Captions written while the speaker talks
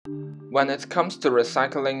When it comes to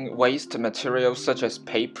recycling waste materials such as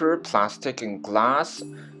paper, plastic, and glass,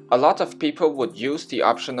 a lot of people would use the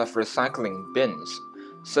option of recycling bins,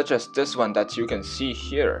 such as this one that you can see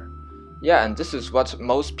here. Yeah, and this is what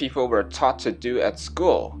most people were taught to do at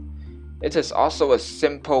school. It is also a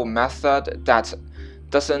simple method that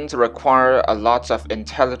doesn't require a lot of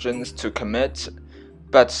intelligence to commit,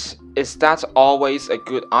 but is that always a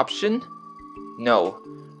good option? No,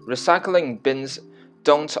 recycling bins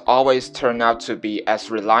don't always turn out to be as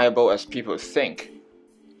reliable as people think.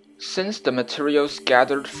 Since the materials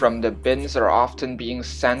gathered from the bins are often being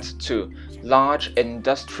sent to large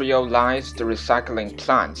industrialized recycling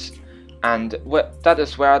plants, and that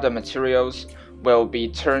is where the materials will be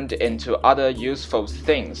turned into other useful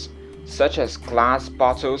things, such as glass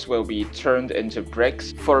bottles will be turned into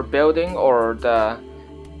bricks for building, or the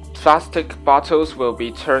plastic bottles will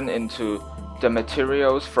be turned into the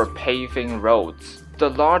materials for paving roads. The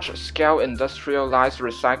large-scale industrialized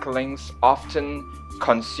recyclings often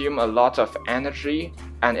consume a lot of energy,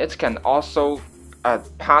 and it can also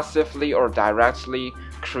passively or directly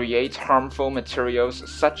create harmful materials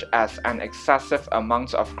such as an excessive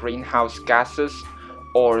amount of greenhouse gases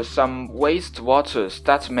or some wastewaters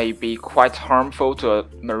that may be quite harmful to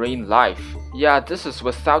marine life. Yeah, this is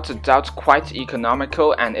without a doubt quite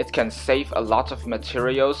economical, and it can save a lot of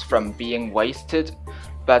materials from being wasted,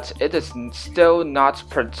 but it is still not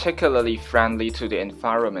particularly friendly to the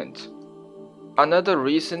environment. Another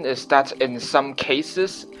reason is that in some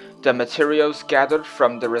cases, the materials gathered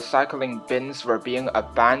from the recycling bins were being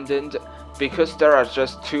abandoned because there are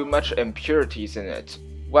just too much impurities in it.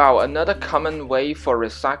 Wow, another common way for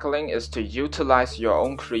recycling is to utilize your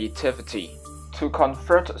own creativity, to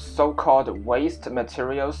convert so-called waste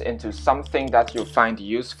materials into something that you find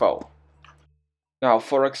useful. Now,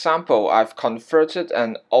 for example, I've converted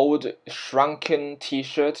an old shrunken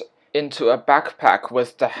t-shirt into a backpack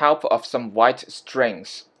with the help of some white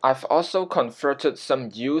strings. I've also converted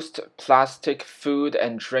some used plastic food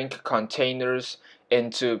and drink containers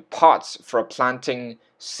into pots for planting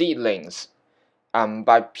seedlings,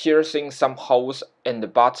 by piercing some holes in the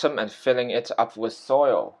bottom and filling it up with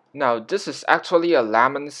soil. Now, this is actually a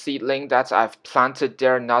lemon seedling that I've planted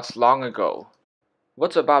there not long ago.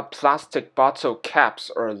 What about plastic bottle caps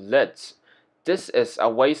or lids? This is a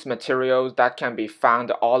waste material that can be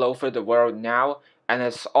found all over the world now, and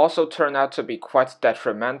it's also turned out to be quite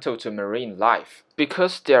detrimental to marine life,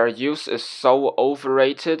 because their use is so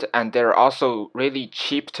overrated and they're also really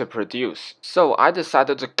cheap to produce. So I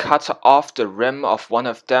decided to cut off the rim of one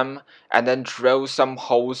of them and then drill some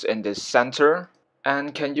holes in the center.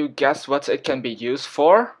 And can you guess what it can be used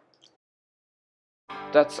for?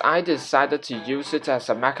 I decided to use it as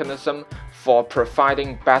a mechanism for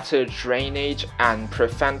providing better drainage and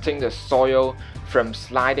preventing the soil from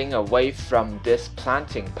sliding away from this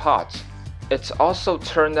planting pot. It also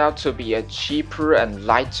turned out to be a cheaper and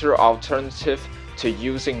lighter alternative to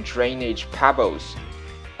using drainage pebbles.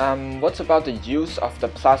 What about the use of the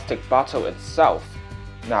plastic bottle itself?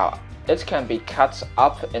 Now, it can be cut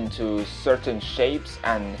up into certain shapes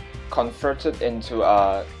and converted into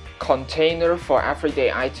a container for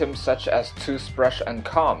everyday items such as toothbrush and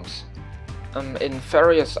combs. In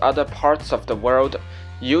various other parts of the world,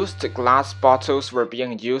 used glass bottles were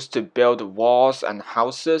being used to build walls and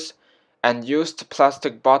houses, and used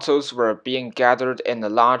plastic bottles were being gathered in a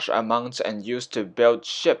large amount and used to build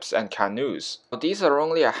ships and canoes. These are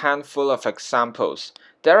only a handful of examples.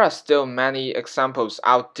 There are still many examples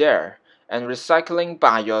out there, and recycling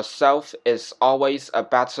by yourself is always a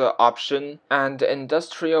better option, and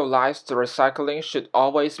industrialized recycling should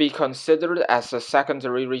always be considered as a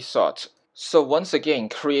secondary resort. So once again,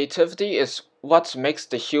 creativity is what makes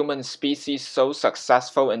the human species so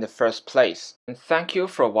successful in the first place. And thank you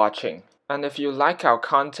for watching. And if you like our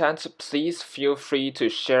content, please feel free to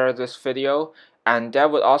share this video, and there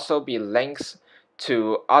will also be links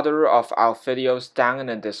to other of our videos down in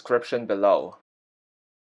the description below.